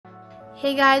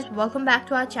Hey guys, welcome back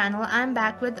to our channel. I'm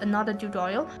back with another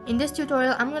tutorial. In this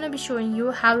tutorial, I'm going to be showing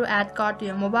you how to add card to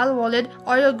your mobile wallet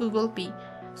or your Google Pay.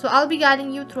 So I'll be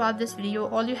guiding you throughout this video.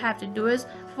 All you have to do is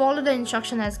follow the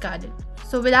instruction as guided.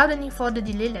 So without any further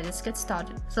delay, let us get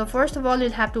started. So first of all,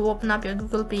 you'll have to open up your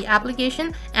Google Pay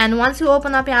application, and once you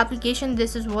open up your application,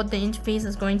 this is what the interface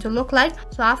is going to look like.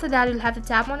 So after that, you'll have to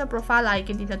tap on the profile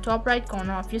icon in the top right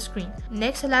corner of your screen.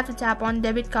 Next, you'll have to tap on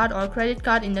debit card or credit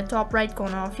card in the top right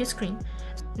corner of your screen.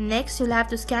 Next, you'll have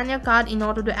to scan your card in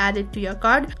order to add it to your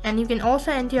card, and you can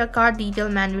also enter your card detail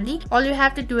manually. All you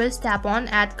have to do is tap on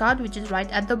add card, which is right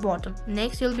at the bottom.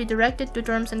 Next, you'll be directed to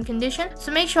terms and conditions,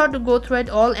 so make sure to go through it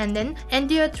all and then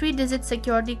enter your 3-digit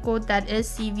security code, that is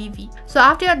CVV. So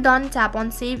after you're done, tap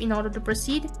on save in order to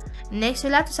proceed. Next,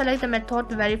 you'll have to select the method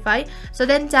to verify, so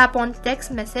then tap on text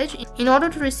message in order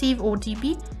to receive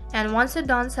OTP. And once you're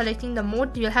done selecting the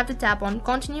mode, you'll have to tap on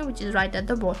continue, which is right at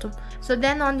the bottom. So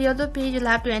then on the other page, you'll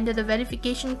have to enter the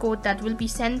verification code that will be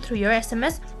sent through your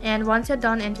SMS. And once you're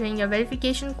done entering your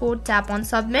verification code, tap on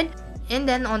submit. And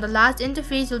then on the last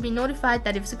interface, you'll be notified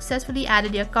that you've successfully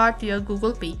added your card to your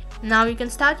Google Pay. Now you can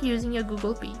start using your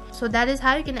Google Pay. So that is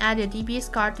how you can add your DBS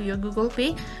card to your Google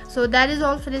Pay. So that is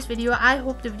all for this video. I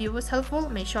hope the video was helpful.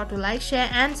 Make sure to like, share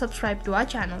and subscribe to our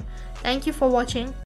channel. Thank you for watching.